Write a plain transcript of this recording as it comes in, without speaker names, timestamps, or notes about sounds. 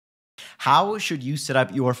How should you set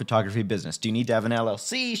up your photography business? Do you need to have an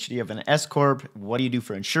LLC? Should you have an S Corp? What do you do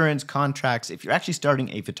for insurance, contracts? If you're actually starting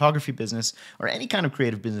a photography business or any kind of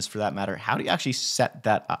creative business for that matter, how do you actually set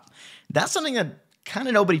that up? That's something that kind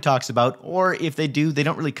of nobody talks about, or if they do, they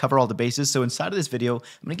don't really cover all the bases. So inside of this video,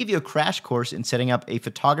 I'm going to give you a crash course in setting up a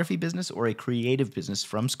photography business or a creative business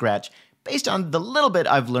from scratch based on the little bit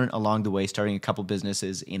I've learned along the way starting a couple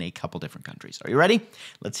businesses in a couple different countries. Are you ready?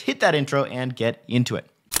 Let's hit that intro and get into it.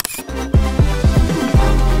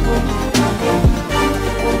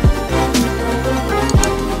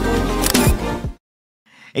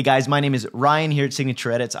 Hey guys, my name is Ryan here at Signature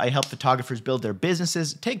Edits. I help photographers build their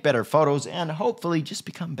businesses, take better photos, and hopefully just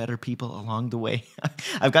become better people along the way.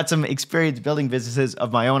 I've got some experience building businesses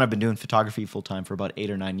of my own. I've been doing photography full-time for about 8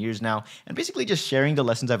 or 9 years now, and basically just sharing the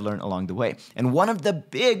lessons I've learned along the way. And one of the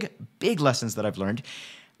big lessons that I've learned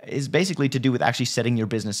is basically to do with actually setting your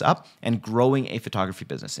business up and growing a photography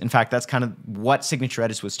business. In fact, that's kind of what Signature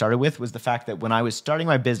Edits was started with, was the fact that when I was starting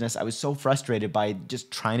my business, I was so frustrated by just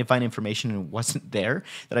trying to find information and it wasn't there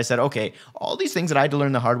that I said, okay, all these things that I had to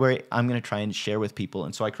learn the hard way, I'm going to try and share with people.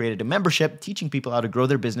 And so I created a membership teaching people how to grow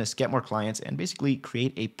their business, get more clients, and basically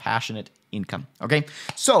create a passionate income. Okay,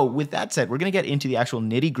 so with that said, we're going to get into the actual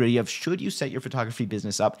nitty gritty of should you set your photography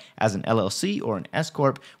business up as an LLC or an S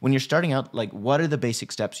Corp when you're starting out. Like, what are the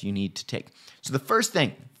basic steps you need to take? So the first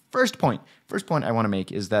point I want to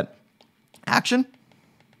make is that action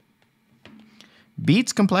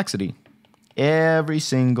beats complexity every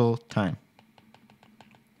single time.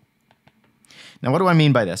 Now, what do I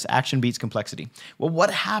mean by this? Action beats complexity. Well, what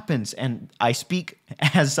happens, and I speak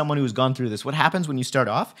as someone who's gone through this, what happens when you start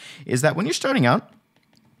off is that when you're starting out,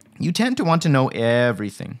 you tend to want to know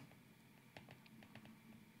everything.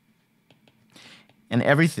 And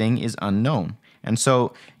everything is unknown. And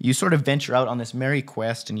so you sort of venture out on this merry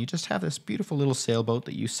quest, and you just have this beautiful little sailboat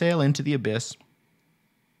that you sail into the abyss.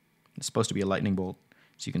 It's supposed to be a lightning bolt,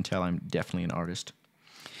 so you can tell I'm definitely an artist.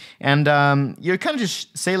 And you're kind of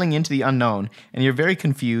just sailing into the unknown, and you're very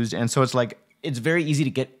confused, and so it's very easy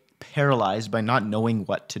to get paralyzed by not knowing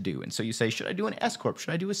what to do. And so you say, should I do an S Corp?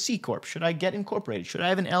 Should I do a C Corp? Should I get incorporated? Should I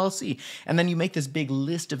have an LLC? And then you make this big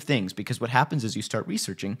list of things, because what happens is you start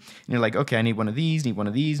researching, and you're like, okay, I need one of these, need one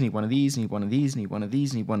of these, need one of these, need one of these, need one of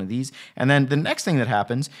these, need one of these. And then the next thing that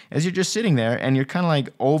happens is you're just sitting there, and you're kind of like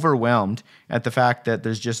overwhelmed at the fact that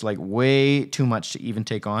there's just like way too much to even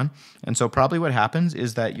take on. And so probably what happens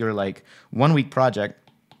is that your like 1 week project,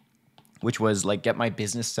 which was like get my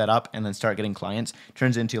business set up and then start getting clients,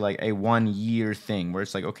 turns into like a 1 year thing where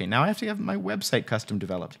it's like, okay, now I have to have my website custom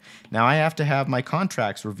developed. Now I have to have my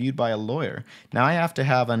contracts reviewed by a lawyer. Now I have to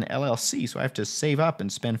have an LLC, so I have to save up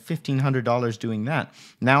and spend $1,500 doing that.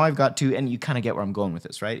 Now I've got to, and you kind of get where I'm going with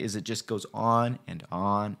this, right? Is it just goes on and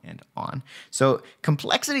on and on. So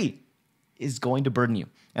complexity is going to burden you.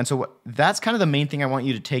 And so that's kind of the main thing I want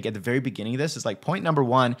you to take at the very beginning of this is like point number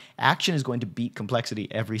one, action is going to beat complexity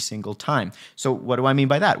every single time. So what do I mean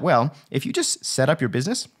by that? Well, if you just set up your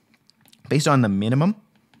business based on the minimum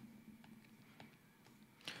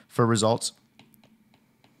for results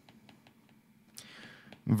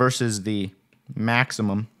versus the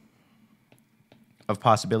maximum of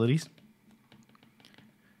possibilities,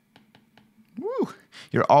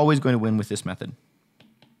 you're always going to win with this method.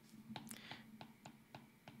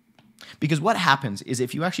 Because what happens is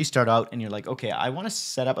if you actually start out and you're like, okay, I want to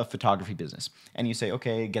set up a photography business. And you say,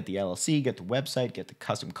 okay, get the LLC, get the website, get the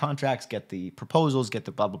custom contracts, get the proposals, get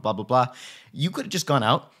the blah, blah, blah, blah, blah. You could have just gone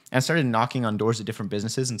out and started knocking on doors of different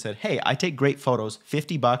businesses and said, hey, I take great photos,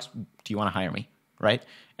 $50, do you want to hire me, right?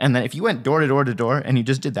 And then if you went door to door to door and you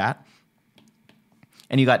just did that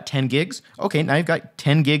and you got 10 gigs, okay, now you've got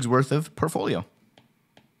 10 gigs worth of portfolio.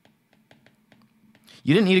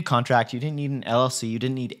 You didn't need a contract. You didn't need an LLC. You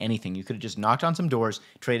didn't need anything. You could have just knocked on some doors,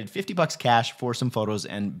 traded $50 cash for some photos,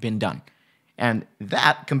 and been done. And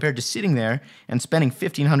that, compared to sitting there and spending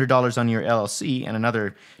 $1,500 on your LLC and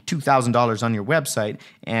another $2,000 on your website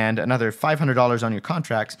and another $500 on your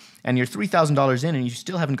contracts, and you're $3,000 in and you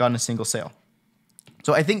still haven't gotten a single sale.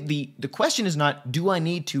 So I think the question is not, do I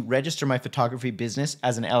need to register my photography business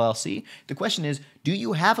as an LLC? The question is, do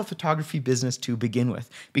you have a photography business to begin with?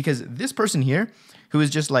 Because this person here, who is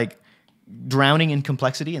just like drowning in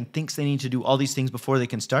complexity and thinks they need to do all these things before they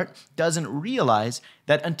can start, doesn't realize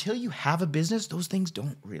that until you have a business, those things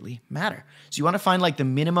don't really matter. So you want to find like the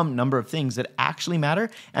minimum number of things that actually matter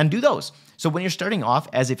and do those. So when you're starting off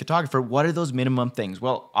as a photographer, what are those minimum things?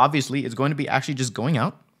 Well, obviously it's going to be actually just going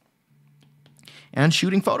out and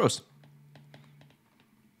shooting photos.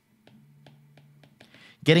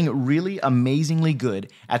 getting really amazingly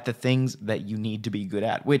good at the things that you need to be good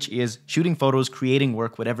at, which is shooting photos, creating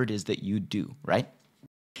work, whatever it is that you do, right?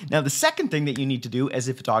 Now, the second thing that you need to do as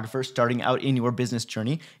a photographer starting out in your business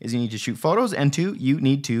journey is you need to shoot photos, and two, you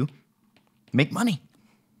need to make money.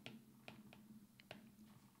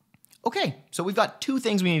 Okay, so we've got two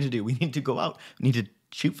things we need to do. We need to go out, we need to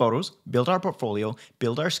shoot photos, build our portfolio,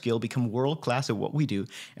 build our skill, become world-class at what we do,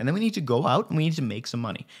 and then we need to go out and we need to make some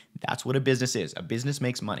money. That's what a business is. A business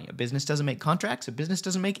makes money. A business doesn't make contracts. A business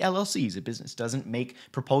doesn't make LLCs. A business doesn't make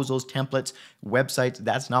proposals, templates, websites.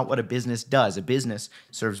 That's not what a business does. A business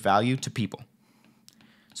serves value to people.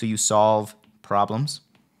 So you solve problems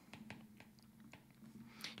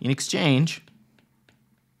in exchange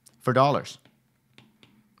for dollars.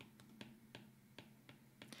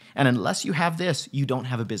 And unless you have this, you don't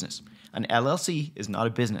have a business. An LLC is not a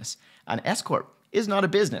business. An S-Corp is not a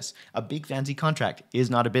business. A big fancy contract is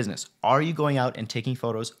not a business. Are you going out and taking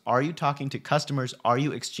photos? Are you talking to customers? Are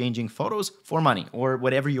you exchanging photos for money or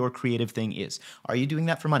whatever your creative thing is? Are you doing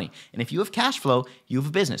that for money? And if you have cash flow, you have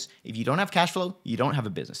a business. If you don't have cash flow, you don't have a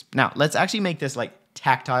business. Now, let's actually make this like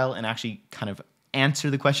tactile and actually kind of answer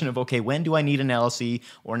the question of, okay, when do I need an LLC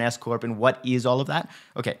or an S-Corp and what is all of that?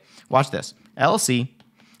 Okay, watch this. LLC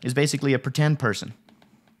is basically a pretend person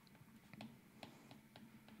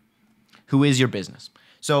who is your business.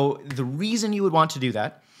 So the reason you would want to do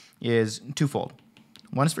that is twofold.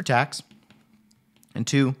 One is for tax, and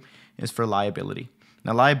two is for liability.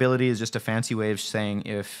 Now, liability is just a fancy way of saying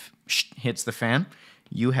if hits the fan,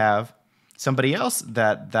 you have somebody else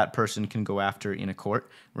that person can go after in a court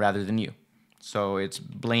rather than you. So it's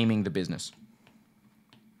blaming the business.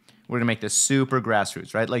 We're going to make this super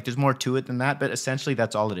grassroots, right? Like there's more to it than that, but essentially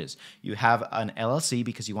that's all it is. You have an LLC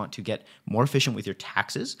because you want to get more efficient with your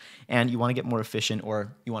taxes and you want to get more efficient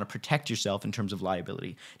or you want to protect yourself in terms of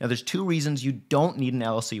liability. Now there's two reasons you don't need an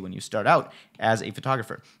LLC when you start out as a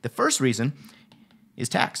photographer. The first reason is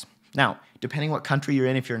tax. Now, depending what country you're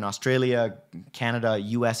in, if you're in Australia, Canada,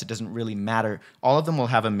 US, it doesn't really matter. All of them will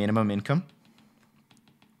have a minimum income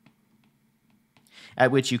at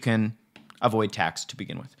which you can avoid tax to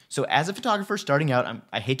begin with. So as a photographer starting out,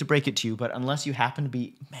 I hate to break it to you, but unless you happen to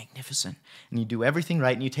be magnificent and you do everything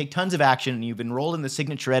right and you take tons of action and you've enrolled in the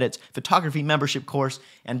Signature Edits photography membership course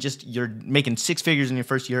and just you're making 6 figures in your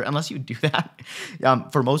first year, unless you do that,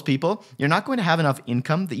 for most people, you're not going to have enough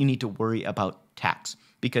income that you need to worry about tax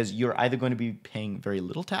because you're either going to be paying very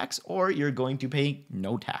little tax or you're going to pay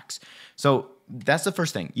no tax. So that's the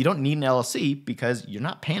first thing. You don't need an LLC because you're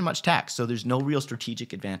not paying much tax, so there's no real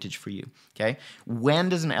strategic advantage for you, okay? When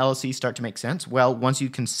does an LLC start to make sense? Well, once you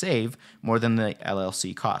can save more than the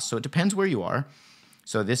LLC costs. So it depends where you are.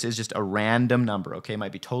 So this is just a random number, okay?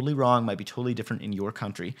 Might be totally wrong, might be totally different in your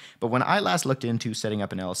country. But when I last looked into setting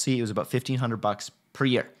up an LLC, it was about $1,500 per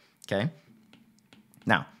year, okay?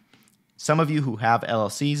 Now, some of you who have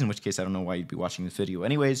LLCs, in which case I don't know why you'd be watching this video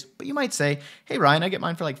anyways, but you might say, hey Ryan, I get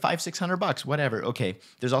mine for like $500-600, whatever. Okay,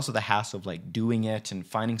 there's also the hassle of like doing it and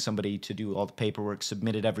finding somebody to do all the paperwork,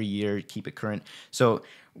 submit it every year, keep it current. So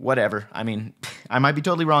whatever. I mean, I might be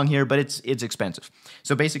totally wrong here, but it's expensive.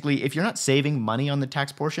 So basically, if you're not saving money on the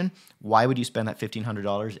tax portion, why would you spend that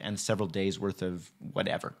 $1,500 and several days worth of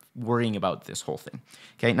whatever worrying about this whole thing?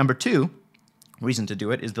 Okay, number two reason to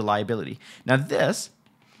do it is the liability. Now this,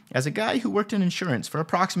 as a guy who worked in insurance for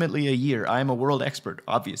approximately a year, I am a world expert,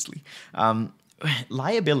 obviously.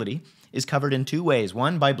 Liability is covered in two ways.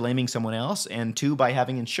 One, by blaming someone else, and two, by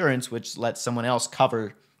having insurance, which lets someone else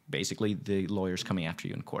cover basically the lawyers coming after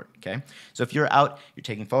you in court, okay? So if you're out, you're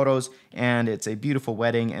taking photos, and it's a beautiful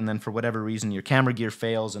wedding, and then for whatever reason your camera gear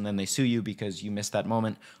fails, and then they sue you because you missed that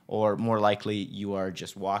moment, or more likely you are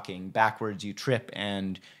just walking backwards, you trip,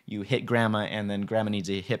 and you hit grandma, and then grandma needs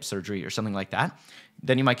a hip surgery or something like that,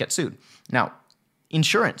 then you might get sued. Now,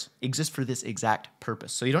 insurance exists for this exact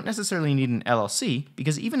purpose. So you don't necessarily need an LLC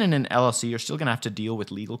because even in an LLC, you're still going to have to deal with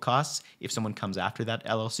legal costs if someone comes after that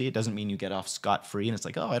LLC. It doesn't mean you get off scot-free and it's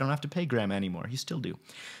like, oh, I don't have to pay grandma anymore. You still do.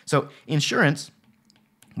 So insurance,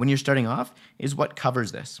 when you're starting off, is what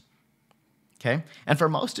covers this. Okay? And for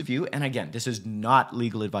most of you, and again, this is not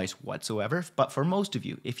legal advice whatsoever, but for most of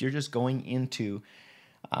you, if you're just going into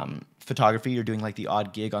photography, you're doing like the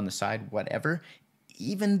odd gig on the side, whatever,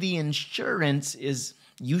 even the insurance is,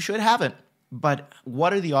 you should have it. But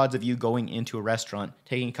what are the odds of you going into a restaurant,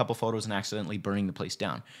 taking a couple photos and accidentally burning the place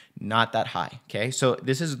down? Not that high, okay? So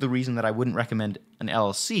this is the reason that I wouldn't recommend an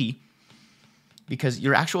LLC because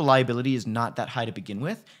your actual liability is not that high to begin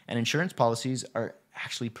with, and insurance policies are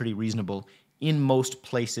actually pretty reasonable in most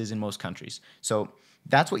places, in most countries. So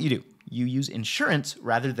That's what you do. You use insurance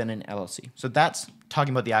rather than an LLC. So that's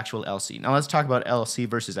talking about the actual LLC. Now let's talk about LLC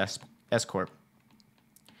versus S Corp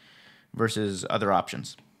versus other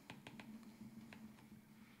options.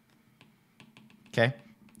 Okay?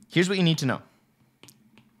 Here's what you need to know.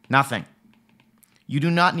 Nothing. You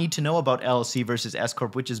do not need to know about LLC versus S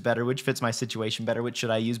Corp, which is better, which fits my situation better, which should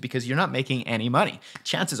I use, because you're not making any money.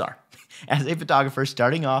 Chances are, as a photographer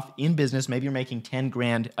starting off in business, maybe you're making 10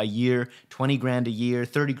 grand a year, 20 grand a year,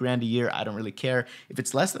 30 grand a year, I don't really care. If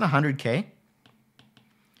it's less than 100K,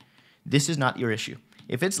 this is not your issue.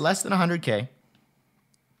 If it's less than 100K,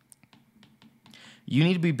 you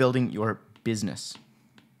need to be building your business,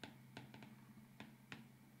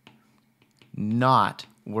 not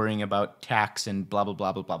worrying about tax and blah, blah,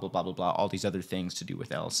 blah, blah, blah, blah, blah, blah, blah, all these other things to do with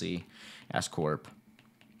LLC, S Corp.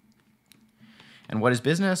 And what is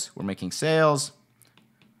business? We're making sales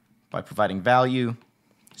by providing value,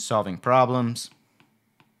 solving problems.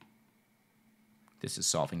 This is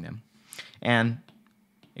solving them. And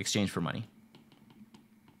exchange for money.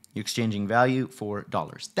 You're exchanging value for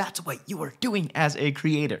dollars. That's what you are doing as a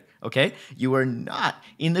creator, okay? You are not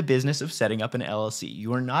in the business of setting up an LLC.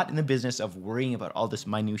 You are not in the business of worrying about all this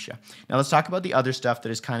minutia. Now let's talk about the other stuff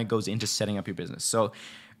that kind of goes into setting up your business. So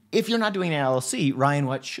if you're not doing an LLC, Ryan,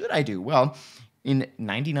 what should I do? Well, in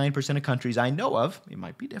 99% of countries I know of, it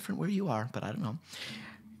might be different where you are, but I don't know.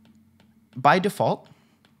 By default,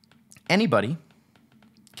 anybody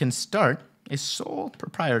can start a sole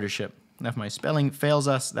proprietorship. And if my spelling fails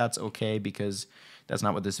us, that's okay, because that's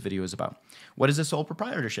not what this video is about. What is a sole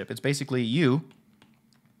proprietorship? It's basically you,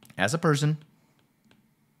 as a person,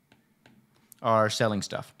 are selling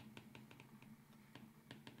stuff.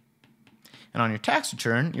 And on your tax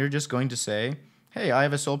return, you're just going to say, hey, I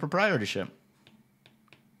have a sole proprietorship.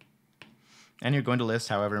 And you're going to list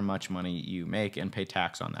however much money you make and pay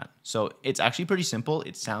tax on that. So it's actually pretty simple.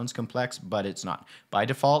 It sounds complex, but it's not. By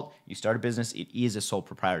default, you start a business, it is a sole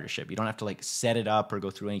proprietorship. You don't have to like set it up or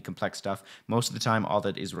go through any complex stuff. Most of the time, all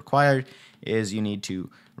that is required is you need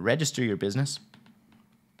to register your business.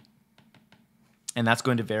 And that's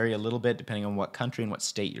going to vary a little bit depending on what country and what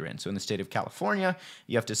state you're in. So in the state of California,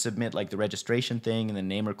 you have to submit like the registration thing and the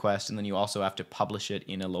name request, and then you also have to publish it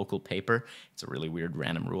in a local paper. It's a really weird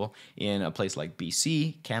random rule. In a place like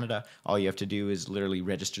BC, Canada, all you have to do is literally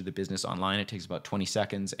register the business online. It takes about 20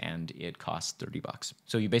 seconds and it costs $30.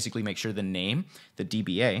 So you basically make sure the name, the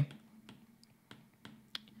DBA,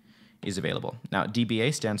 is available. Now,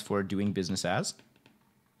 DBA stands for doing business as,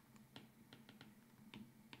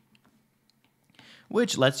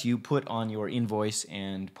 which lets you put on your invoice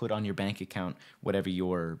and put on your bank account whatever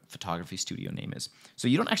your photography studio name is. So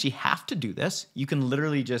you don't actually have to do this. You can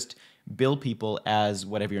literally just bill people as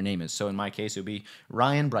whatever your name is. So in my case, it would be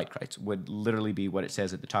Ryan Breitkreitz would literally be what it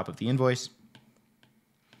says at the top of the invoice.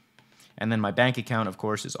 And then my bank account, of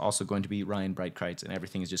course, is also going to be Ryan Breitkreitz, and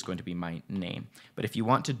everything is just going to be my name. But if you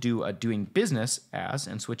want to do a doing business as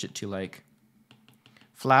and switch it to like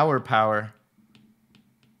Flower Power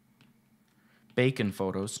Bacon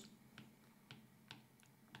Photos.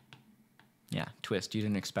 Yeah, twist. You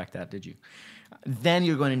didn't expect that, did you? Then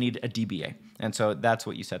you're going to need a DBA. And so that's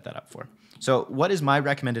what you set that up for. So what is my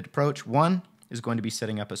recommended approach? One is going to be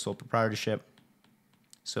setting up a sole proprietorship.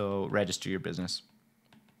 So register your business.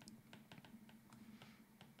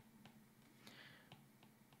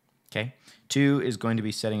 Okay. Two is going to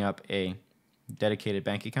be setting up a dedicated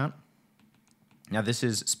bank account. Now this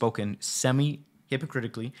is spoken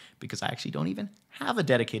semi-hypocritically because I actually don't even have a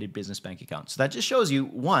dedicated business bank account. So that just shows you,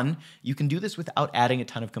 one, you can do this without adding a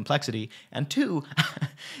ton of complexity, and two,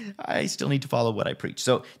 I still need to follow what I preach.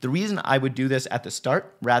 So the reason I would do this at the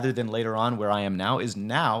start rather than later on where I am now is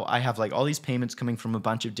now I have like all these payments coming from a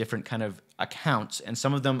bunch of different kind of accounts, and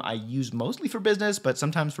some of them I use mostly for business, but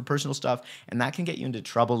sometimes for personal stuff, and that can get you into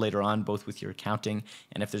trouble later on, both with your accounting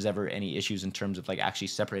and if there's ever any issues in terms of like actually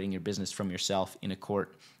separating your business from yourself in a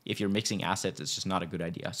court. If you're mixing assets, it's just not a good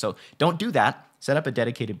idea. So don't do that. Set up a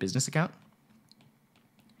dedicated business account,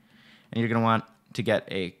 and you're going to want to get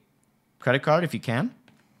a credit card if you can,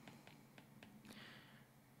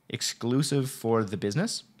 exclusive for the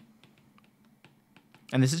business.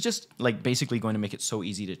 And this is just like basically going to make it so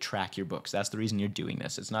easy to track your books. That's the reason you're doing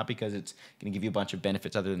this. It's not because it's going to give you a bunch of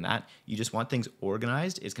benefits other than that. You just want things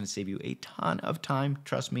organized. It's going to save you a ton of time.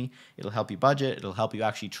 Trust me. It'll help you budget. It'll help you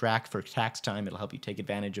actually track for tax time. It'll help you take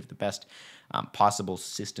advantage of the best possible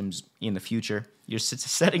systems in the future. You're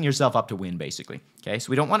setting yourself up to win, basically. Okay, so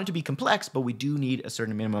we don't want it to be complex, but we do need a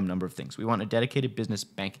certain minimum number of things. We want a dedicated business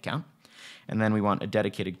bank account, and then we want a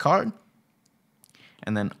dedicated card,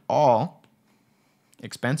 and then all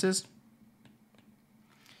expenses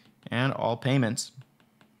and all payments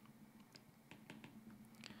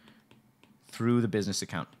through the business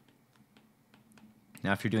account.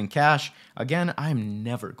 Now, if you're doing cash, again, I'm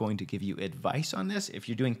never going to give you advice on this. If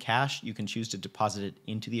you're doing cash, you can choose to deposit it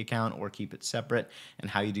into the account or keep it separate, and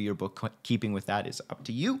how you do your bookkeeping with that is up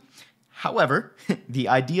to you. However, the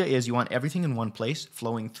idea is you want everything in one place,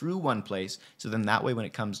 flowing through one place, so then that way when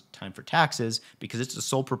it comes time for taxes, because it's a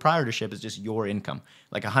sole proprietorship, it's just your income.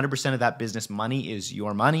 Like 100% of that business money is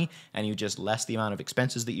your money, and you just less the amount of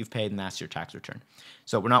expenses that you've paid, and that's your tax return.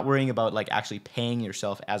 So we're not worrying about like actually paying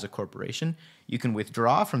yourself as a corporation. You can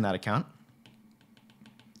withdraw from that account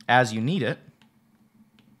as you need it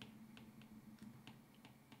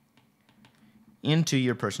into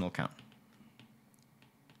your personal account.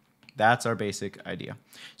 That's our basic idea.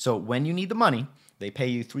 So when you need the money, they pay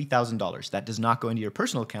you $3,000. That does not go into your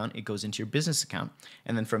personal account. It goes into your business account.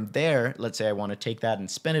 And then from there, let's say I want to take that and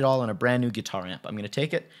spend it all on a brand new guitar amp. I'm going to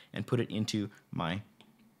take it and put it into my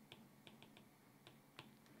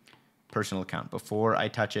personal account. Before I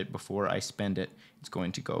touch it, before I spend it, it's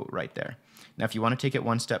going to go right there. Now, if you want to take it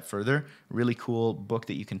one step further, a really cool book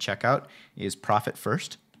that you can check out is Profit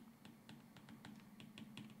First.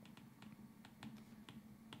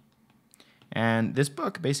 And this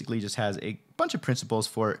book basically just has a bunch of principles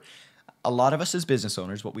for a lot of us as business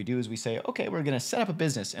owners. What we do is we say, okay, we're going to set up a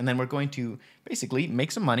business, and then we're going to basically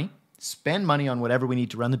make some money, spend money on whatever we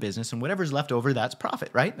need to run the business, and whatever's left over, that's profit,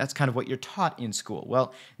 right? That's kind of what you're taught in school.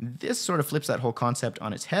 Well, this sort of flips that whole concept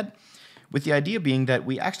on its head, with the idea being that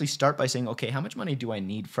we actually start by saying, okay, how much money do I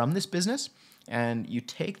need from this business? And you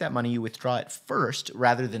take that money, you withdraw it first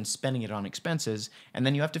rather than spending it on expenses, and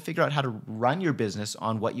then you have to figure out how to run your business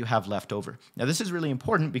on what you have left over. Now, this is really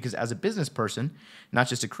important because as a business person, not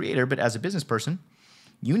just a creator, but as a business person,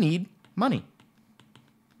 you need money,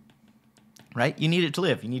 right? You need it to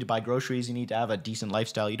live. You need to buy groceries. You need to have a decent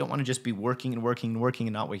lifestyle. You don't want to just be working and working and working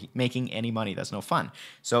and not making any money. That's no fun.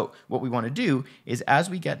 So what we want to do is as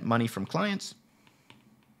we get money from clients,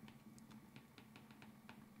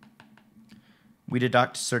 we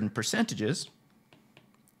deduct certain percentages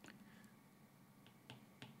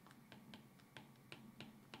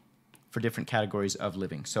for different categories of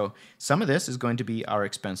living. So some of this is going to be our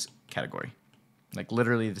expense category. Like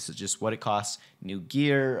literally, this is just what it costs, new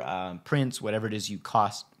gear, prints, whatever it is you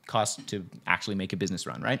cost to actually make a business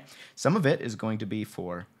run, right? Some of it is going to be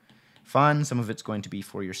for fun. Some of it's going to be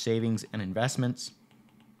for your savings and investments.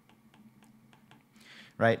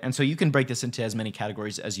 Right? And so you can break this into as many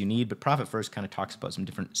categories as you need, but Profit First kind of talks about some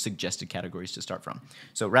different suggested categories to start from.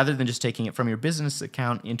 So rather than just taking it from your business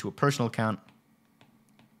account into a personal account,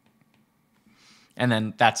 and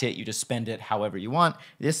then that's it, you just spend it however you want,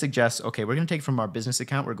 this suggests, okay, we're going to take it from our business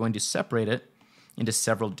account, we're going to separate it into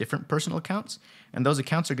several different personal accounts, and those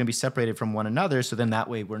accounts are going to be separated from one another, so then that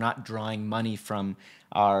way we're not drawing money from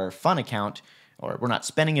our fun account, or we're not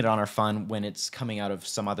spending it on our fun when it's coming out of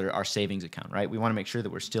our savings account, right? We want to make sure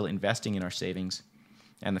that we're still investing in our savings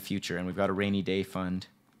and the future. And we've got a rainy day fund.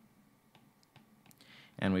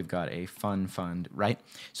 And we've got a fun fund, right?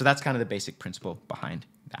 So that's kind of the basic principle behind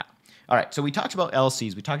that. All right, so we talked about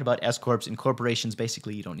LLCs. We talked about S-Corps and corporations.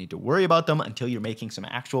 Basically, you don't need to worry about them until you're making some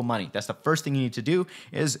actual money. That's the first thing you need to do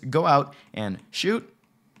is go out and shoot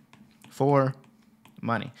for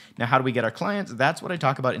money. Now, how do we get our clients? That's what I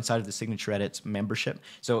talk about inside of the Signature Edits membership.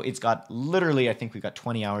 So it's got literally, I think we've got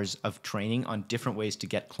 20 hours of training on different ways to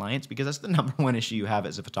get clients, because that's the number one issue you have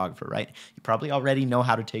as a photographer, right? You probably already know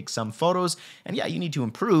how to take some photos, and yeah, you need to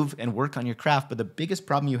improve and work on your craft, but the biggest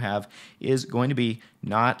problem you have is going to be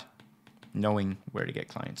not knowing where to get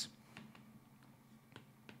clients,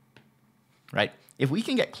 right? If we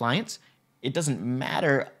can get clients, it doesn't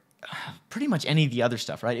matter pretty much any of the other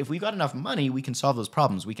stuff, right? If we've got enough money, we can solve those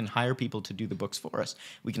problems. We can hire people to do the books for us.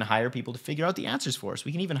 We can hire people to figure out the answers for us.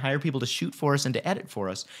 We can even hire people to shoot for us and to edit for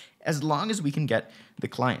us, as long as we can get the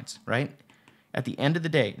clients, right? At the end of the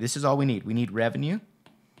day, this is all we need. We need revenue.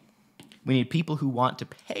 We need people who want to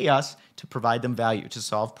pay us to provide them value, to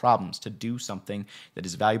solve problems, to do something that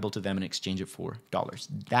is valuable to them and exchange it for dollars.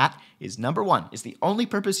 That is number one. It's the only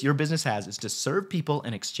purpose your business has, is to serve people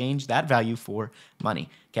and exchange that value for money.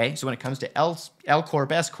 Okay? So when it comes to L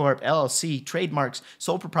Corp, S Corp, LLC, trademarks,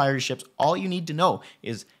 sole proprietorships, all you need to know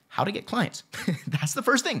is how to get clients. That's the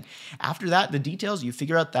first thing. After that, the details, you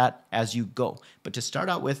figure out that as you go. But to start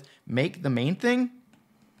out with, make the main thing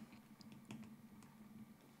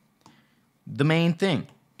the main thing.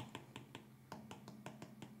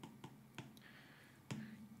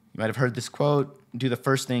 You might have heard this quote, do the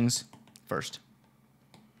first things first.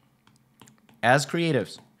 As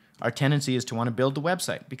creatives, Our tendency is to want to build the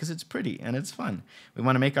website because it's pretty and it's fun. We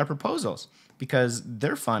want to make our proposals because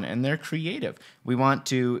they're fun and they're creative. We want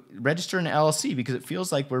to register an LLC because it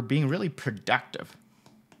feels like we're being really productive.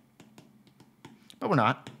 But we're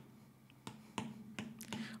not.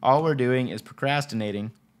 All we're doing is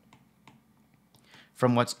procrastinating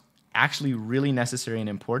from what's actually really necessary and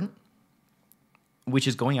important, which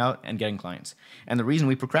is going out and getting clients. And the reason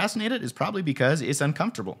we procrastinate it is probably because it's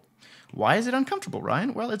uncomfortable. Why is it uncomfortable,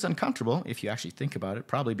 Ryan? Well, it's uncomfortable, if you actually think about it,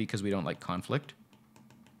 probably because we don't like conflict.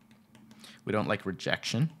 We don't like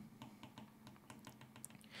rejection.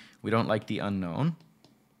 We don't like the unknown.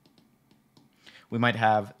 We might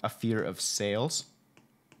have a fear of sales.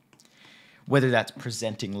 Whether that's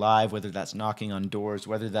presenting live, whether that's knocking on doors,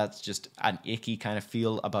 whether that's just an icky kind of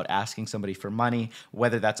feel about asking somebody for money,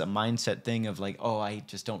 whether that's a mindset thing of like, oh, I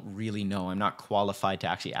just don't really know. I'm not qualified to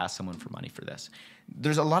actually ask someone for money for this.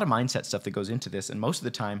 There's a lot of mindset stuff that goes into this. And most of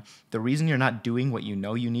the time, the reason you're not doing what you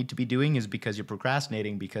know you need to be doing is because you're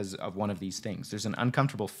procrastinating because of one of these things. There's an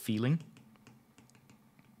uncomfortable feeling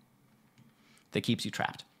that keeps you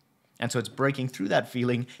trapped. And so it's breaking through that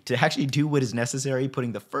feeling to actually do what is necessary,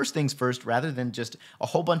 putting the first things first rather than just a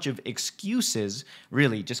whole bunch of excuses,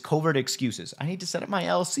 really, just covert excuses. I need to set up my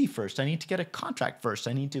LLC first. I need to get a contract first.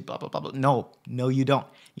 I need to blah, blah, blah, blah. No, you don't.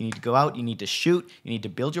 You need to go out, you need to shoot, you need to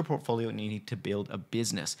build your portfolio, and you need to build a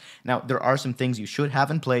business. Now, there are some things you should have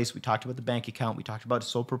in place. We talked about the bank account. We talked about a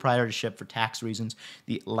sole proprietorship for tax reasons.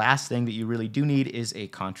 The last thing that you really do need is a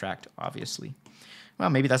contract, obviously. Well,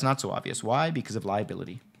 maybe that's not so obvious. Why? Because of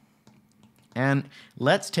liability. And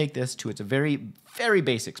let's take this to its very, very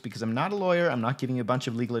basics, because I'm not a lawyer, I'm not giving you a bunch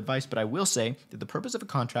of legal advice, but I will say that the purpose of a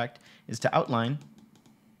contract is to outline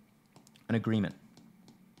an agreement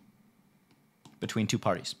between two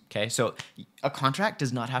parties, okay? So a contract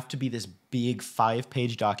does not have to be this big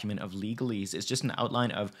 5-page document of legalese. It's just an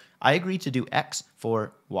outline of, I agree to do X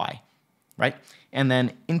for Y, right? And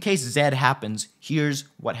then in case Z happens, here's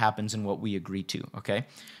what happens and what we agree to, okay?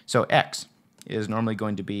 So X is normally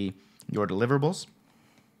going to be your deliverables,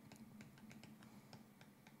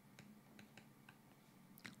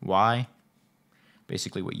 Y,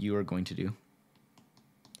 basically what you are going to do,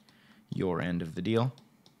 your end of the deal.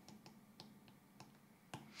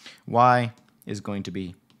 Y is going to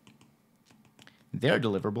be their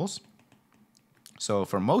deliverables. So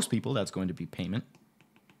for most people, that's going to be payment.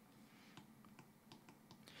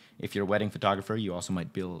 If you're a wedding photographer, you also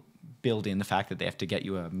might build in the fact that they have to get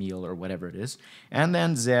you a meal or whatever it is. And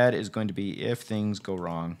then Z is going to be if things go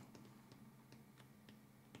wrong.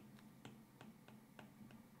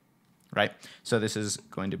 Right? So this is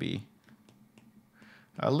going to be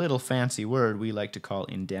a little fancy word we like to call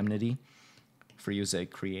indemnity for you as a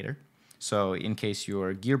creator. So in case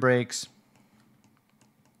your gear breaks,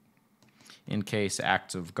 in case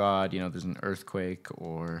acts of God, there's an earthquake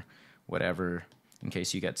or whatever, in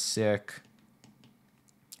case you get sick,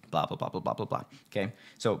 blah, blah, blah, blah, blah, blah, blah. Okay,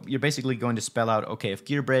 so you're basically going to spell out, okay, if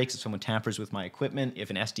gear breaks, if someone tampers with my equipment, if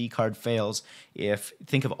an SD card fails,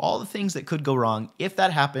 think of all the things that could go wrong. If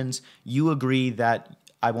that happens, you agree that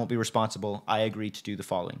I won't be responsible. I agree to do the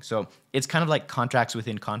following. So it's kind of like contracts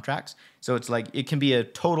within contracts. So it's like it can be a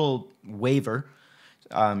total waiver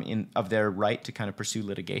of their right to kind of pursue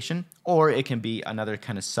litigation, or it can be another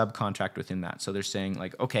kind of subcontract within that. So they're saying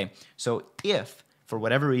like, okay, so if for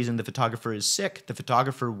whatever reason the photographer is sick, the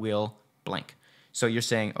photographer will blank. So you're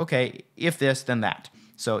saying, okay, if this, then that.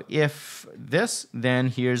 So if this, then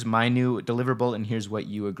here's my new deliverable and here's what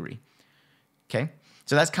you agree. Okay?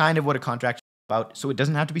 So that's kind of what a contract is about. So it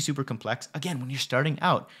doesn't have to be super complex. Again, when you're starting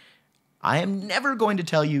out, I am never going to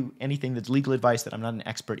tell you anything that's legal advice that I'm not an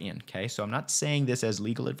expert in, okay? So I'm not saying this as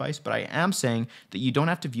legal advice, but I am saying that you don't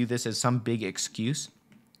have to view this as some big excuse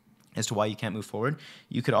as to why you can't move forward.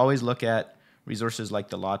 You could always look at resources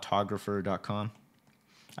like thelawtographer.com.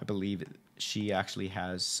 I believe she actually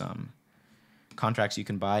has some contracts you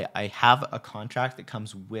can buy. I have a contract that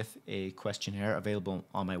comes with a questionnaire available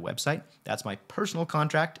on my website. That's my personal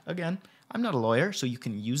contract. Again, I'm not a lawyer, so you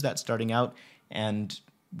can use that starting out and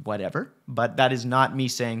whatever, but that is not me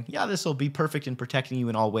saying, yeah, this will be perfect in protecting you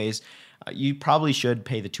in all ways. You probably should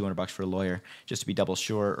pay the $200 for a lawyer just to be double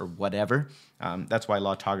sure or whatever. That's why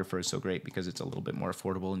Lawtographer is so great, because it's a little bit more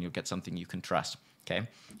affordable and you'll get something you can trust. Okay,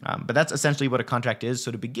 but that's essentially what a contract is.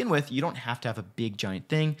 So to begin with, you don't have to have a big giant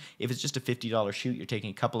thing. If it's just a $50 shoot, you're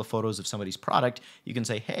taking a couple of photos of somebody's product, you can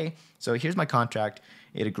say, hey, so here's my contract.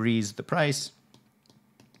 It agrees the price.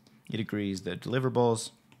 It agrees the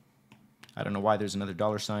deliverables. I don't know why there's another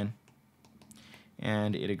dollar sign.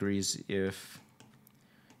 And it agrees if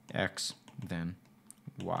X, then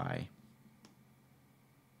Y.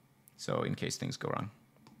 So in case things go wrong.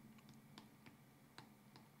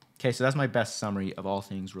 Okay, so that's my best summary of all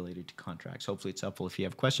things related to contracts. Hopefully it's helpful. If you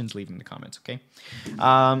have questions, leave them in the comments, okay?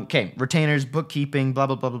 Okay, retainers, bookkeeping, blah,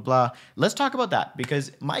 blah, blah, blah, blah. Let's talk about that,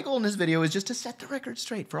 because my goal in this video is just to set the record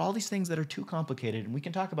straight for all these things that are too complicated, and we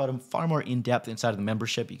can talk about them far more in-depth inside of the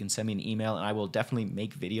membership. You can send me an email, and I will definitely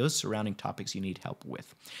make videos surrounding topics you need help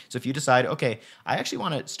with. So if you decide, okay, I actually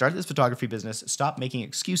want to start this photography business, stop making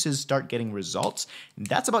excuses, start getting results,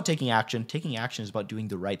 that's about taking action. Taking action is about doing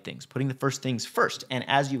the right things, putting the first things first, and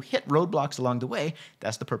as you hit roadblocks along the way,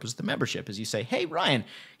 that's the purpose of the membership, is you say, hey, Ryan,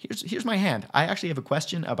 here's my hand. I actually have a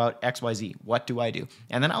question about XYZ. What do I do?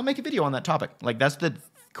 And then I'll make a video on that topic. Like, that's the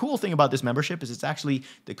cool thing about this membership, is it's actually,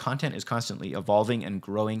 the content is constantly evolving and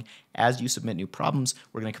growing. As you submit new problems,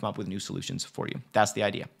 we're going to come up with new solutions for you. That's the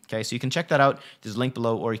idea. Okay, so you can check that out. There's a link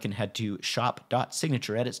below, or you can head to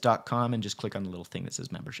shop.signatureedits.com and just click on the little thing that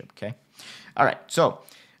says membership. Okay. All right. So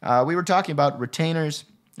we were talking about retainers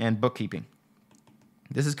and bookkeeping.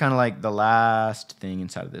 This is kind of like the last thing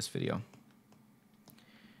inside of this video,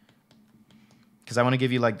 because I want to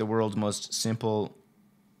give you like the world's most simple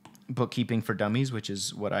bookkeeping for dummies, which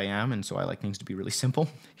is what I am, and so I like things to be really simple.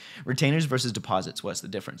 Retainers versus deposits. What's the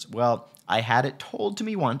difference? Well, I had it told to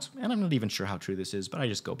me once, and I'm not even sure how true this is, but I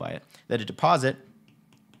just go by it, that a deposit,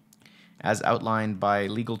 as outlined by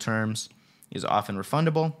legal terms, is often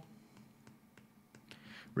refundable.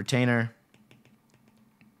 Retainer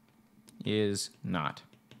is not.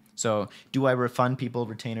 So do I refund people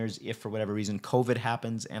retainers if for whatever reason COVID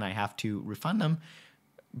happens and I have to refund them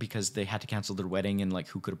because they had to cancel their wedding, and like,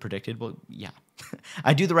 who could have predicted? Well, yeah.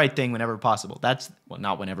 I do the right thing whenever possible. Well,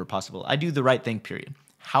 not whenever possible. I do the right thing, period.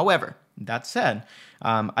 However, that said,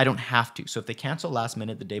 I don't have to. So if they cancel last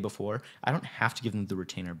minute the day before, I don't have to give them the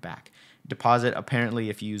retainer back. Deposit,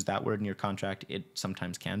 apparently, if you use that word in your contract, it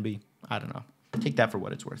sometimes can be. I don't know. Take that for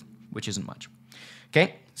what it's worth, which isn't much.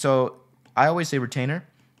 Okay, so I always say retainer,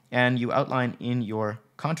 and you outline in your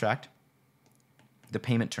contract the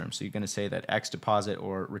payment terms. So you're going to say that X deposit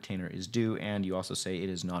or retainer is due, and you also say it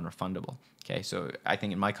is non-refundable. Okay, so I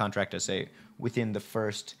think in my contract I say within the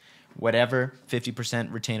first whatever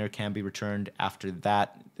 50% retainer can be returned. After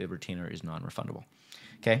that, the retainer is non-refundable.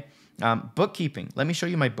 Okay. Bookkeeping. Let me show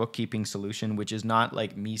you my bookkeeping solution, which is not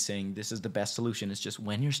like me saying this is the best solution. It's just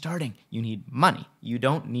when you're starting, you need money. You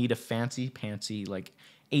don't need a fancy like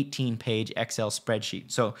 18-page Excel spreadsheet.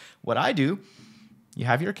 So what I do, you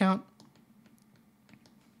have your account,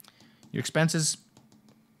 your expenses,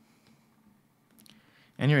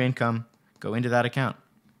 and your income go into that account.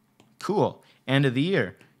 Cool. End of the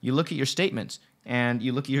year, you look at your statements, and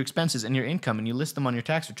you look at your expenses and your income, and you list them on your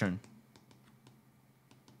tax return.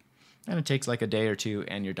 And it takes like a day or two,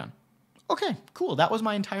 and you're done. Okay, cool. That was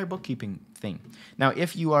my entire bookkeeping thing. Now,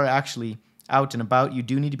 if you are actually out and about, you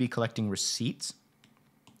do need to be collecting receipts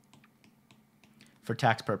for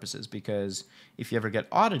tax purposes, because if you ever get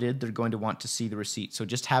audited, they're going to want to see the receipt. So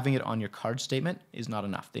just having it on your card statement is not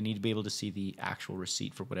enough. They need to be able to see the actual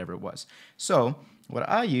receipt for whatever it was. So what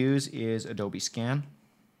I use is Adobe Scan.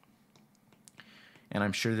 And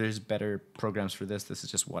I'm sure there's better programs for this. This is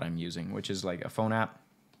just what I'm using, which is like a phone app.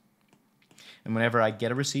 And whenever I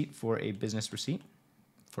get a receipt for a business receipt,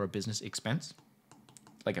 for a business expense,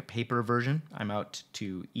 like a paper version, I'm out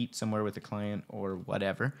to eat somewhere with a client or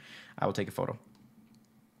whatever, I will take a photo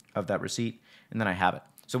of that receipt, and then I have it.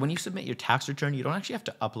 So when you submit your tax return, you don't actually have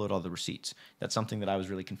to upload all the receipts. That's something that I was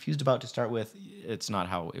really confused about to start with. It's not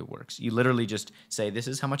how it works. You literally just say, this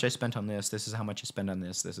is how much I spent on this, this is how much I spent on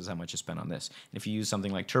this, this is how much I spent on this. And if you use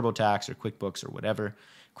something like TurboTax or QuickBooks or whatever,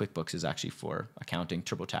 QuickBooks is actually for accounting,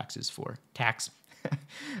 TurboTax is for tax.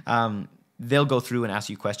 They'll go through and ask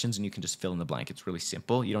you questions, and you can just fill in the blank. It's really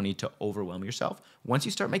simple. You don't need to overwhelm yourself. Once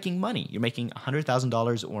you start making money, you're making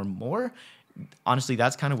 $100,000 or more, honestly,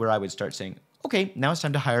 that's kind of where I would start saying, okay, now it's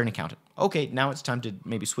time to hire an accountant. Okay, now it's time to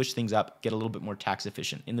maybe switch things up, get a little bit more tax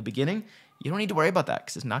efficient. In the beginning, you don't need to worry about that,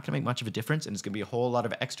 because it's not going to make much of a difference, and it's going to be a whole lot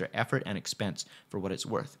of extra effort and expense for what it's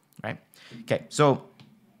worth, right? Okay, so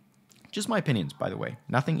just my opinions, by the way.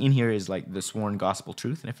 Nothing in here is like the sworn gospel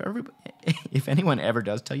truth, and if anyone ever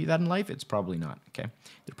does tell you that in life, it's probably not, okay?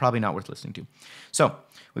 They're probably not worth listening to. So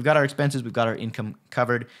we've got our expenses, we've got our income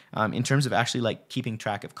covered. In terms of actually like keeping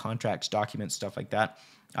track of contracts, documents, stuff like that,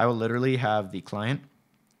 I will literally have the client,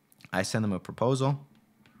 I send them a proposal,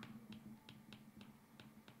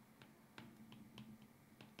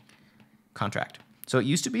 contract. So it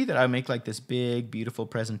used to be that I would make like this big, beautiful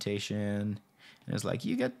presentation, and it's like,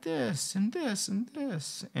 you get this, and this, and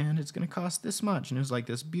this, and it's going to cost this much, and it was like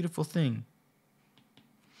this beautiful thing.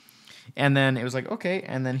 And then it was like, okay,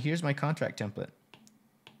 and then here's my contract template.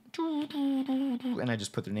 And I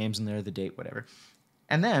just put their names in there, the date, whatever.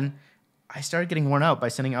 And then I started getting worn out by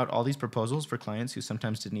sending out all these proposals for clients who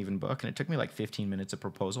sometimes didn't even book. And it took me like 15 minutes a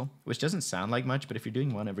proposal, which doesn't sound like much, but if you're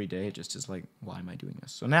doing one every day, it just is like, why am I doing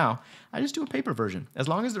this? So now I just do a paper version. As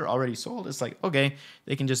long as they're already sold, it's like, okay,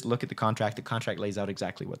 they can just look at the contract. The contract lays out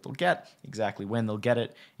exactly what they'll get, exactly when they'll get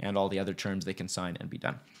it, and all the other terms they can sign and be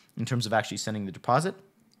done. In terms of actually sending the deposit,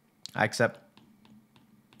 I accept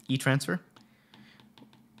e-transfer,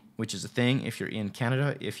 which is a thing if you're in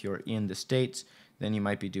Canada. If you're in the States, then you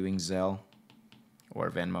might be doing Zelle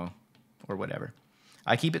or Venmo or whatever.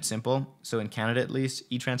 I keep it simple. So in Canada, at least,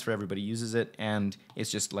 e-transfer, everybody uses it, and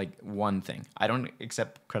it's just like one thing. I don't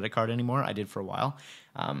accept credit card anymore. I did for a while,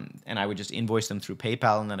 and I would just invoice them through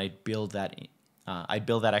PayPal, and then I'd build that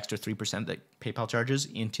extra 3% that PayPal charges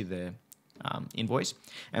into the invoice.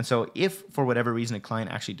 And so if for whatever reason a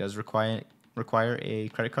client actually does require a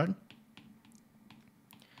credit card,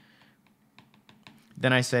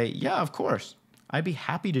 then I say, yeah, of course. I'd be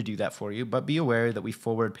happy to do that for you, but be aware that we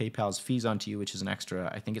forward PayPal's fees onto you, which is an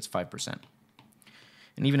extra, I think it's 5%.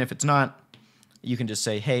 And even if it's not, you can just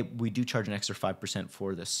say, hey, we do charge an extra 5%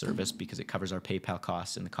 for this service because it covers our PayPal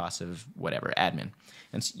costs and the cost of whatever, admin.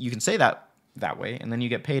 And so you can say that way, and then you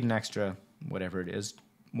get paid an extra, whatever it is,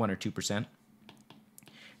 1 or 2%.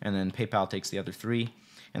 And then PayPal takes the other 3%.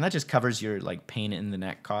 And that just covers your like pain in the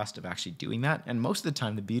neck cost of actually doing that. And most of the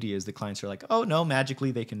time, the beauty is the clients are like, oh, no,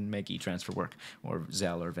 magically they can make e-transfer work or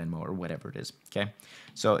Zelle or Venmo or whatever it is. Okay.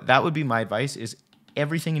 So that would be my advice is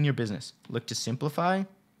everything in your business. Look to simplify,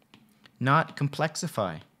 not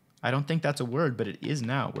complexify. I don't think that's a word, but it is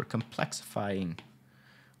now. We're complexifying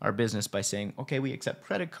our business by saying, okay, we accept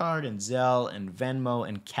credit card and Zelle and Venmo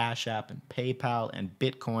and Cash App and PayPal and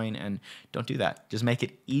Bitcoin, and don't do that. Just make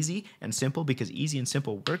it easy and simple because easy and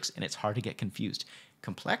simple works and it's hard to get confused.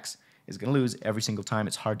 Complex is going to lose every single time.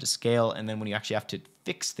 It's hard to scale, and then when you actually have to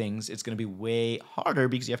fix things, it's going to be way harder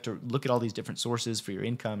because you have to look at all these different sources for your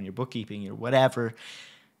income and your bookkeeping, your whatever.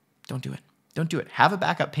 Don't do it. Don't do it. Have a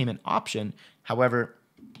backup payment option. However,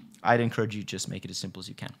 I'd encourage you to just make it as simple as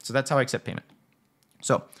you can. So that's how I accept payment.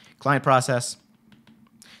 So, client process,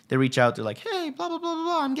 they reach out, they're like, hey, blah, blah, blah, blah,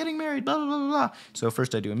 blah, I'm getting married, blah, blah, blah, blah. So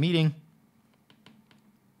first I do a meeting.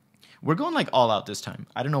 We're going like all out this time.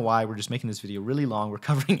 I don't know why, we're just making this video really long. We're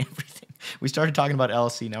covering everything. We started talking about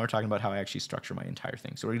LLC, now we're talking about how I actually structure my entire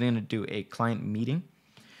thing. So we're going to do a client meeting,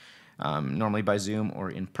 normally by Zoom or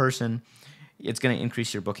in person. It's going to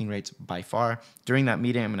increase your booking rates by far. During that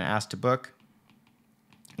meeting, I'm going to ask to book.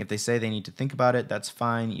 If they say they need to think about it, that's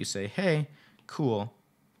fine. You say, hey, cool.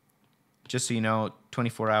 Just so you know,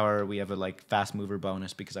 24-hour, we have a like fast mover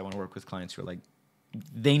bonus because I want to work with clients who are like,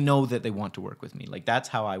 they know that they want to work with me. Like that's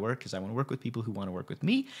how I work, because I want to work with people who want to work with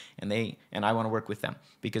me, and I want to work with them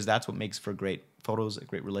because that's what makes for great photos, a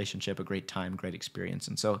great relationship, a great time, great experience.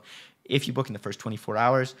 And so if you book in the first 24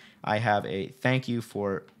 hours, I have a thank you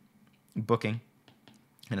for booking,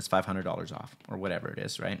 and it's $500 off or whatever it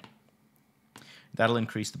is, right? That'll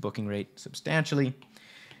increase the booking rate substantially.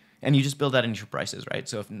 And you just build that into your prices, right?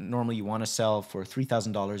 So if normally you want to sell for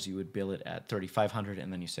 $3,000, you would bill it at $3,500,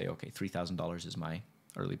 and then you say, okay, $3,000 is my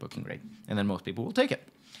early booking rate. And then most people will take it,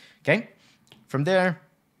 okay? From there,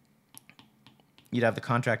 you'd have the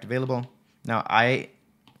contract available. Now, I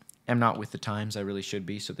am not with the times. I really should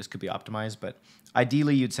be, so this could be optimized. But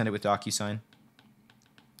ideally, you'd send it with DocuSign,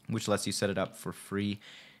 which lets you set it up for free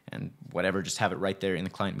and whatever, just have it right there in the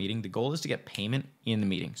client meeting. The goal is to get payment in the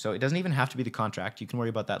meeting. So it doesn't even have to be the contract. You can worry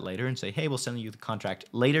about that later and say, hey, we'll send you the contract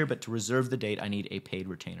later, but to reserve the date, I need a paid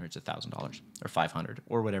retainer. It's $1,000 or $500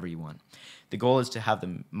 or whatever you want. The goal is to have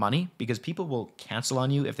the money because people will cancel on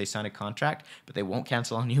you if they sign a contract, but they won't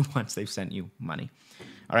cancel on you once they've sent you money.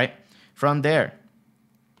 All right. From there,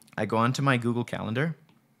 I go onto my Google Calendar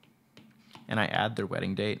and I add their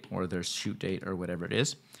wedding date or their shoot date or whatever it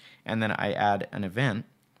is. And then I add an event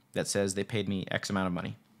that says they paid me X amount of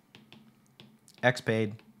money. X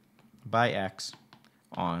paid by X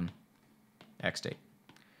on X date.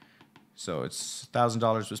 So it's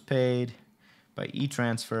 $1,000 was paid by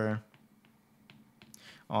e-transfer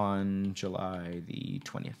on July the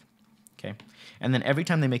 20th. Okay. And then every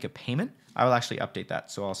time they make a payment, I will actually update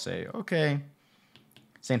that. So I'll say, okay,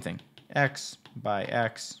 same thing. X by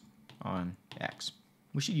X on X.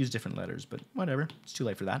 We should use different letters, but whatever. It's too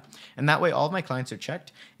late for that. And that way, all of my clients are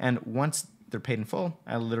checked. And once they're paid in full,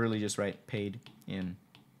 I literally just write paid in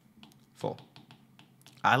full.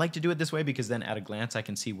 I like to do it this way because then at a glance, I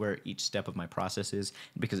can see where each step of my process is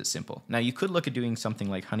because it's simple. Now, you could look at doing something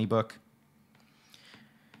like Honeybook,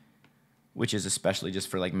 which is especially just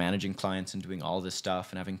for like managing clients and doing all this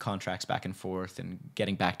stuff and having contracts back and forth and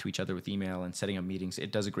getting back to each other with email and setting up meetings.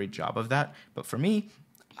 It does a great job of that. But for me,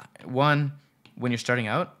 one, when you're starting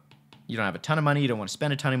out, you don't have a ton of money, you don't want to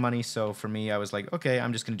spend a ton of money. So for me, I was like, okay,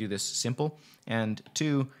 I'm just going to do this simple. And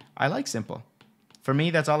 2, I like simple. For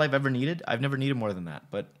me, that's all I've ever needed. I've never needed more than that,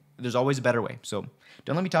 but there's always a better way. So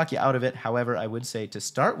don't let me talk you out of it. However, I would say to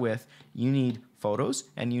start with, you need photos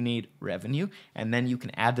and you need revenue. And then you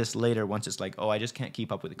can add this later once it's like, oh, I just can't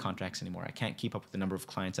keep up with the contracts anymore. I can't keep up with the number of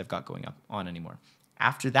clients I've got going on anymore.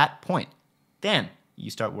 After that point, then you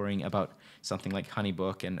start worrying about something like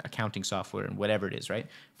HoneyBook and accounting software and whatever it is, right?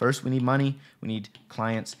 First, we need money, we need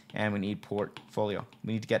clients, and we need portfolio.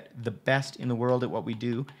 We need to get the best in the world at what we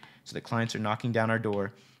do so that clients are knocking down our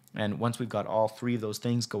door. And once we've got all 3 of those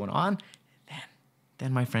things going on,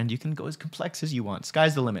 then my friend, you can go as complex as you want.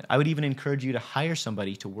 Sky's the limit. I would even encourage you to hire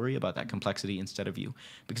somebody to worry about that complexity instead of you.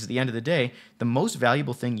 Because at the end of the day, the most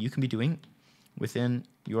valuable thing you can be doing within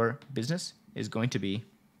your business is going to be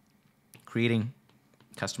creating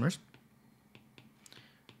customers,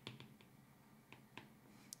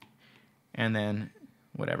 and then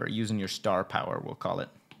whatever, using your star power, we'll call it.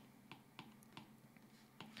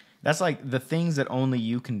 That's like the things that only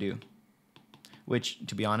you can do, which,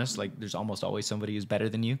 to be honest, like there's almost always somebody who's better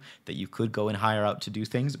than you that you could go and hire out to do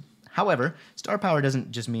things. However, star power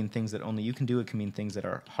doesn't just mean things that only you can do. It can mean things that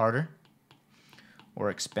are harder or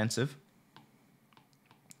expensive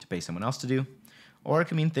to pay someone else to do, or it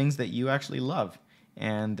can mean things that you actually love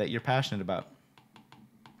and that you're passionate about.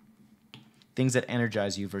 Things that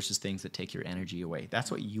energize you versus things that take your energy away. That's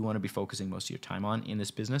what you want to be focusing most of your time on in this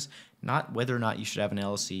business, not whether or not you should have an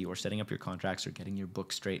LLC or setting up your contracts or getting your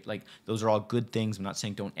book straight. Like, those are all good things. I'm not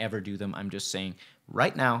saying don't ever do them. I'm just saying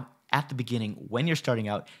right now, at the beginning, when you're starting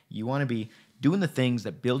out, you want to be doing the things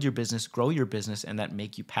that build your business, grow your business, and that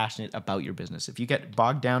make you passionate about your business. If you get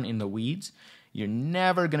bogged down in the weeds, you're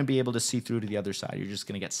never going to be able to see through to the other side. You're just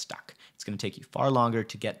going to get stuck. It's going to take you far longer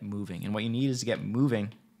to get moving. And what you need is to get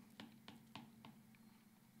moving.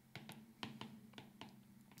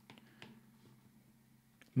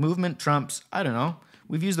 Movement trumps, I don't know.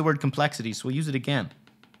 We've used the word complexity, so we'll use it again.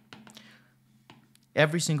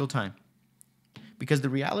 Every single time. Because the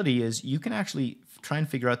reality is you can actually try and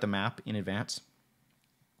figure out the map in advance.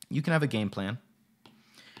 You can have a game plan,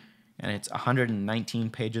 and it's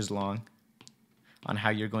 119 pages long on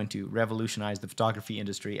how you're going to revolutionize the photography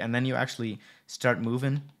industry, and then you actually start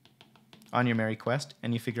moving on your merry quest,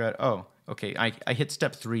 and you figure out, oh, okay, I hit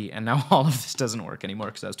step 3, and now all of this doesn't work anymore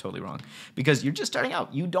because I was totally wrong. Because you're just starting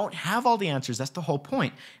out. You don't have all the answers. That's the whole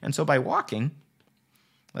point. And so by walking,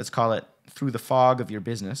 let's call it through the fog of your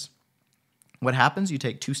business, what happens? You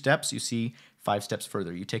take 2 steps, you see 5 steps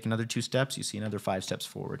further. You take another 2 steps, you see another 5 steps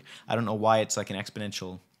forward. I don't know why it's like an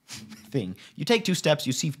exponential thing. You take 2 steps,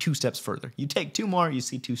 you see 2 steps further. You take 2 more, you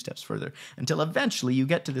see 2 steps further, until eventually you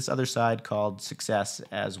get to this other side called success,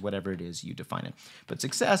 as whatever it is you define it. But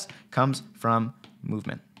success comes from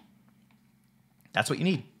movement. That's what you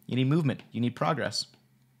need. You need movement. You need progress.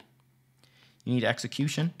 You need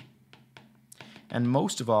execution. And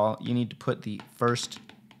most of all, you need to put the first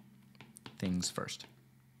things first.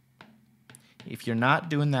 If you're not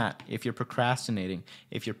doing that, if you're procrastinating,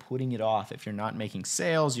 if you're putting it off, if you're not making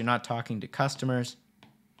sales, you're not talking to customers,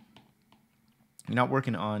 you're not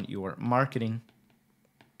working on your marketing,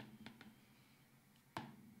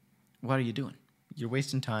 what are you doing? You're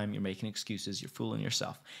wasting time, you're making excuses, you're fooling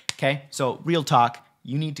yourself. Okay, so real talk,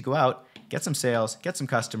 you need to go out, get some sales, get some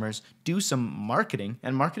customers, do some marketing,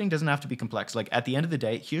 and marketing doesn't have to be complex. Like, at the end of the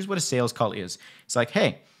day, here's what a sales call is. It's like,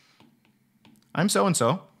 hey, I'm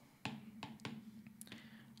so-and-so.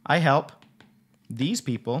 I help these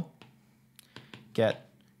people get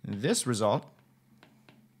this result.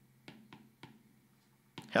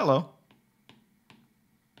 Hello.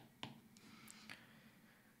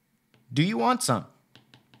 Do you want some?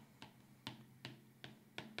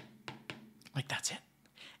 Like, that's it.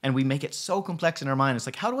 And we make it so complex in our mind. It's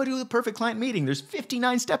like, how do I do the perfect client meeting? There's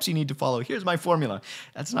 59 steps you need to follow. Here's my formula.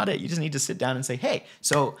 That's not it. You just need to sit down and say, hey,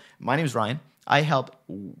 so my name is Ryan. I help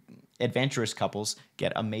adventurous couples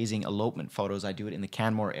get amazing elopement photos. I do it in the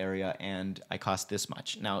Canmore area, and I cost this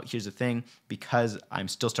much. Now, here's the thing. Because I'm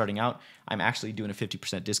still starting out, I'm actually doing a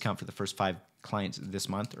 50% discount for the first 5 clients this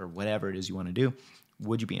month, or whatever it is you want to do.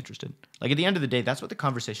 Would you be interested? Like, at the end of the day, that's what the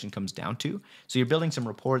conversation comes down to. So you're building some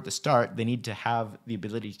rapport at the start. They need to have the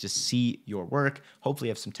ability to see your work. Hopefully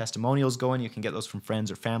you have some testimonials going. You can get those from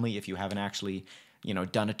friends or family. If you haven't actually,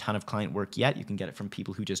 done a ton of client work yet, you can get it from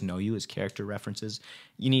people who just know you as character references.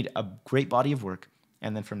 You need a great body of work.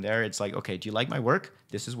 And then from there, it's like, okay, do you like my work?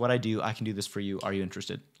 This is what I do. I can do this for you. Are you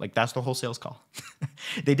interested? Like, that's the whole sales call.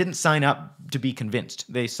 They didn't sign up to be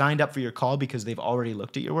convinced. They signed up for your call because they've already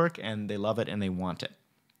looked at your work and they love it and they want it.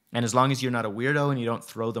 And as long as you're not a weirdo and you don't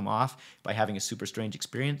throw them off by having a super strange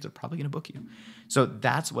experience, they're probably going to book you. So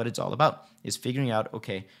that's what it's all about, is figuring out,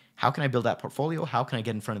 okay, how can I build that portfolio? How can I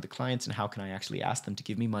get in front of the clients? And how can I actually ask them to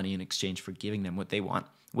give me money in exchange for giving them what they want?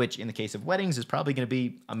 Which in the case of weddings is probably going to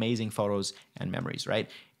be amazing photos and memories, right?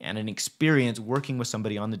 And an experience working with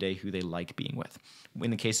somebody on the day who they like being with.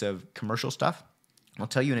 In the case of commercial stuff, I'll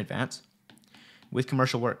tell you in advance, with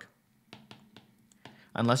commercial work,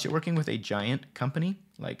 unless you're working with a giant company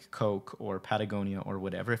like Coke or Patagonia or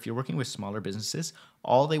whatever, if you're working with smaller businesses,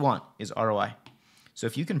 all they want is ROI. So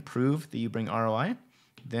if you can prove that you bring ROI,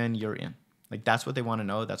 then you're in. Like, that's what they want to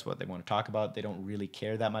know. That's what they want to talk about. They don't really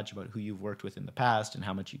care that much about who you've worked with in the past and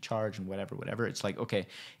how much you charge and whatever. It's like, okay,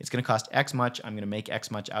 it's going to cost X much. I'm going to make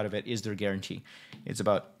X much out of it. Is there a guarantee? It's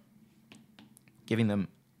about giving them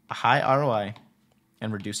a high ROI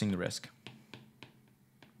and reducing the risk.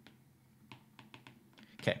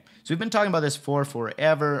 Okay, so we've been talking about this for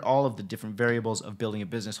forever, all of the different variables of building a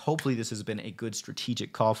business. Hopefully this has been a good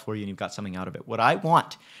strategic call for you and you've got something out of it. What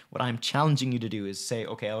I'm challenging you to do is say,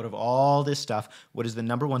 okay, out of all this stuff, what is the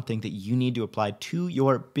number one thing that you need to apply to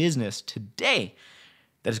your business today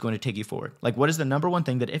that is going to take you forward? Like, what is the number one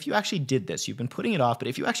thing that if you actually did this, you've been putting it off, but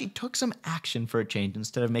if you actually took some action for a change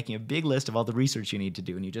instead of making a big list of all the research you need to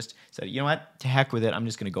do and you just said, you know what, to heck with it, I'm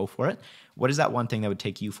just going to go for it. What is that one thing that would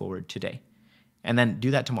take you forward today? And then do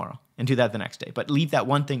that tomorrow and do that the next day. But leave that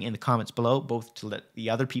one thing in the comments below, both to let the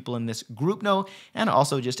other people in this group know and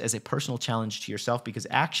also just as a personal challenge to yourself, because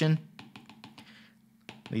action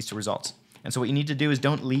leads to results. And so what you need to do is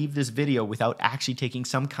don't leave this video without actually taking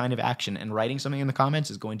some kind of action, and writing something in the comments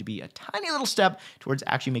is going to be a tiny little step towards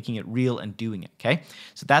actually making it real and doing it, okay?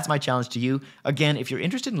 So that's my challenge to you. Again, if you're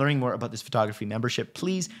interested in learning more about this photography membership,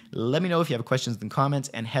 please let me know if you have questions in the comments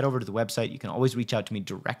and head over to the website. You can always reach out to me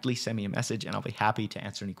directly, send me a message, and I'll be happy to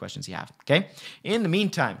answer any questions you have, okay? In the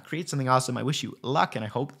meantime, create something awesome. I wish you luck, and I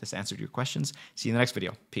hope this answered your questions. See you in the next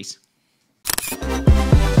video. Peace.